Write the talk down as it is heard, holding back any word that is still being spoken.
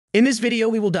In this video,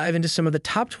 we will dive into some of the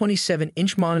top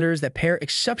 27-inch monitors that pair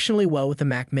exceptionally well with the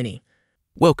Mac Mini.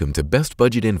 Welcome to Best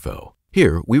Budget Info.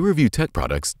 Here, we review tech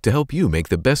products to help you make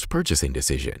the best purchasing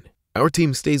decision. Our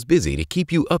team stays busy to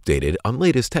keep you updated on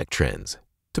latest tech trends.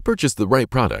 To purchase the right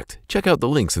product, check out the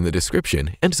links in the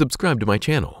description and subscribe to my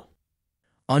channel.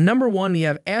 On number 1, we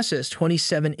have Asus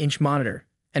 27-inch monitor.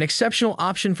 An exceptional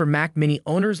option for Mac Mini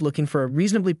owners looking for a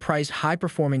reasonably priced,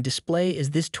 high-performing display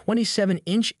is this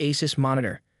 27-inch Asus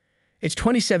monitor. Its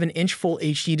 27-inch Full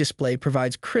HD display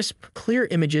provides crisp, clear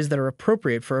images that are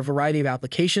appropriate for a variety of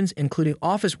applications, including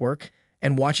office work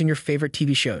and watching your favorite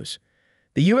TV shows.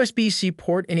 The USB-C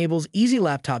port enables easy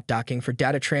laptop docking for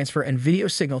data transfer and video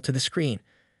signal to the screen.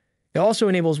 It also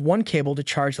enables one cable to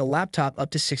charge the laptop up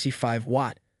to 65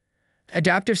 watt.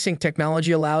 Adaptive sync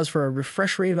technology allows for a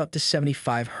refresh rate of up to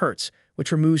 75 Hz,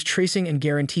 which removes tracing and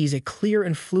guarantees a clear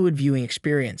and fluid viewing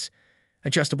experience.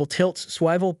 Adjustable tilts,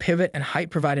 swivel, pivot, and height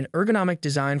provide an ergonomic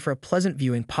design for a pleasant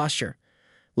viewing posture.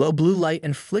 Low blue light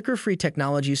and flicker-free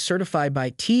technologies certified by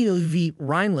TÜV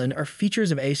Rheinland are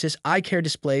features of Asus eye-care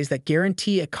displays that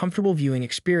guarantee a comfortable viewing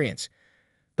experience.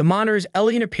 The monitor's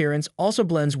elegant appearance also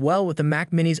blends well with the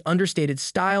Mac Mini's understated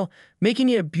style, making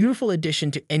it a beautiful addition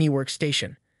to any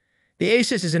workstation. The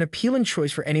Asus is an appealing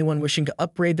choice for anyone wishing to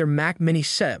upgrade their Mac Mini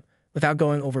setup without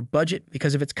going over budget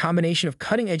because of its combination of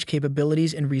cutting-edge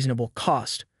capabilities and reasonable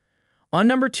cost. On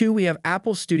number 2, we have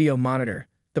Apple Studio Monitor.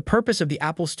 The purpose of the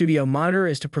Apple Studio Monitor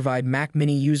is to provide Mac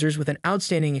Mini users with an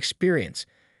outstanding experience.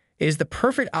 It is the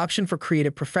perfect option for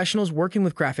creative professionals working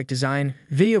with graphic design,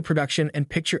 video production, and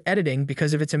picture editing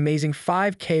because of its amazing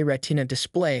 5K Retina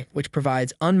display, which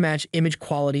provides unmatched image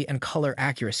quality and color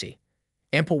accuracy.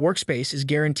 Ample workspace is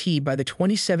guaranteed by the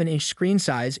 27-inch screen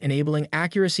size, enabling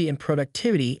accuracy and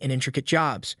productivity in intricate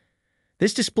jobs.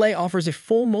 This display offers a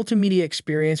full multimedia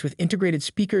experience with integrated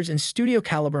speakers and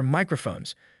studio-caliber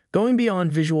microphones, going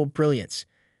beyond visual brilliance.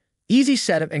 Easy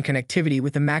setup and connectivity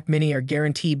with the Mac Mini are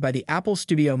guaranteed by the Apple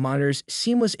Studio Monitor's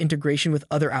seamless integration with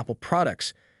other Apple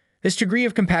products. This degree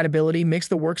of compatibility makes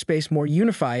the workspace more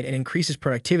unified and increases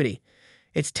productivity.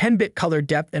 Its 10-bit color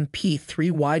depth and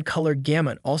P3 wide color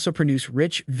gamut also produce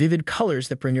rich, vivid colors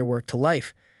that bring your work to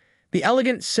life. The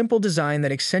elegant, simple design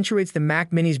that accentuates the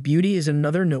Mac Mini's beauty is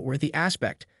another noteworthy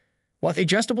aspect. While the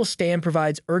adjustable stand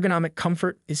provides ergonomic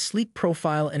comfort, its sleek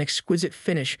profile and exquisite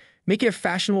finish make it a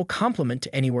fashionable complement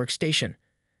to any workstation.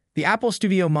 The Apple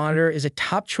Studio Monitor is a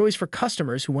top choice for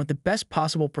customers who want the best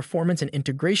possible performance and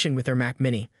integration with their Mac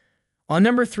Mini. On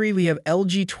number 3, we have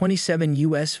LG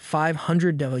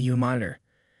 27ECPSN monitor.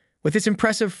 With its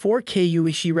impressive 4K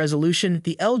UHD resolution,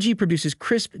 the LG produces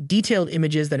crisp, detailed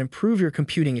images that improve your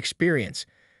computing experience.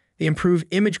 The improved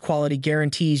image quality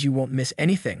guarantees you won't miss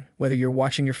anything, whether you're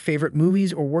watching your favorite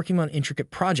movies or working on intricate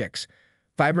projects.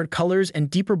 Vibrant colors and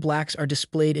deeper blacks are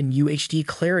displayed in UHD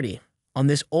clarity on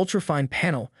this ultra-fine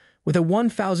panel with a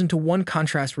 1000:1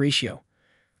 contrast ratio.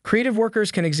 Creative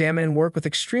workers can examine and work with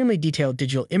extremely detailed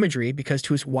digital imagery because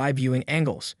to its wide viewing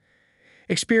angles.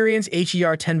 Experience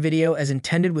HDR10 video as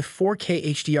intended with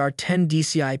 4K HDR10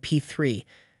 DCI-P3,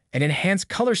 an enhanced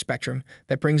color spectrum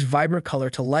that brings vibrant color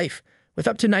to life with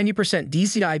up to 90%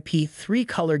 DCI-P3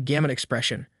 color gamut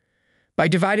expression. By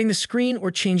dividing the screen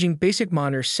or changing basic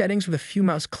monitor settings with a few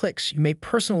mouse clicks, you may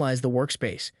personalize the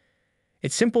workspace.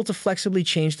 It's simple to flexibly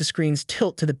change the screen's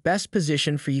tilt to the best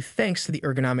position for you thanks to the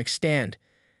ergonomic stand.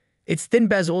 Its thin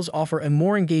bezels offer a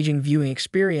more engaging viewing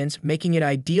experience, making it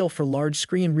ideal for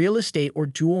large-screen real estate or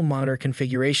dual-monitor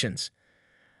configurations.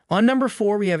 On number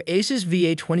 4, we have Asus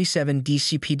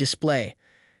VA27DCP display.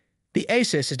 The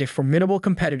Asus is a formidable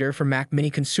competitor for Mac Mini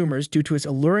consumers due to its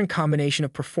alluring combination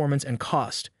of performance and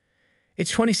cost.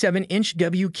 Its 27-inch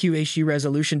WQHD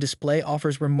resolution display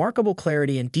offers remarkable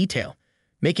clarity and detail,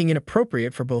 making it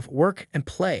appropriate for both work and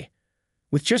play.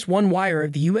 With just one wire,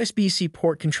 the USB-C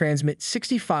port can transmit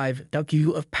 65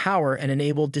 W of power and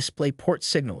enable display port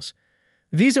signals.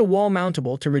 These are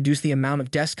wall-mountable to reduce the amount of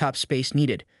desktop space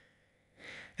needed.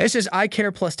 Asus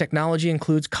eye-care plus technology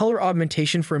includes color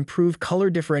augmentation for improved color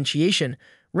differentiation,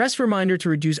 rest reminder to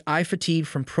reduce eye fatigue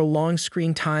from prolonged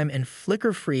screen time, and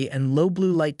flicker-free and low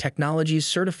blue light technologies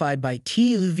certified by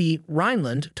TÜV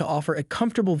Rheinland to offer a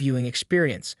comfortable viewing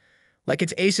experience. Like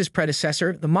its Asus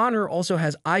predecessor, the monitor also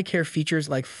has eye-care features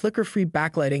like flicker-free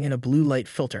backlighting and a blue light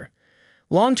filter.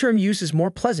 Long-term use is more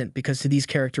pleasant because of these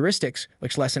characteristics,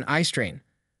 which lessen eye strain.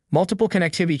 Multiple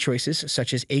connectivity choices,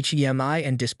 such as HDMI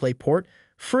and DisplayPort,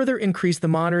 further increase the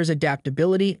monitor's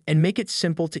adaptability and make it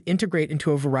simple to integrate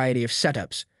into a variety of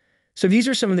setups. So these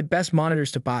are some of the best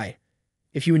monitors to buy.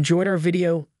 If you enjoyed our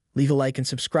video, leave a like and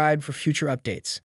subscribe for future updates.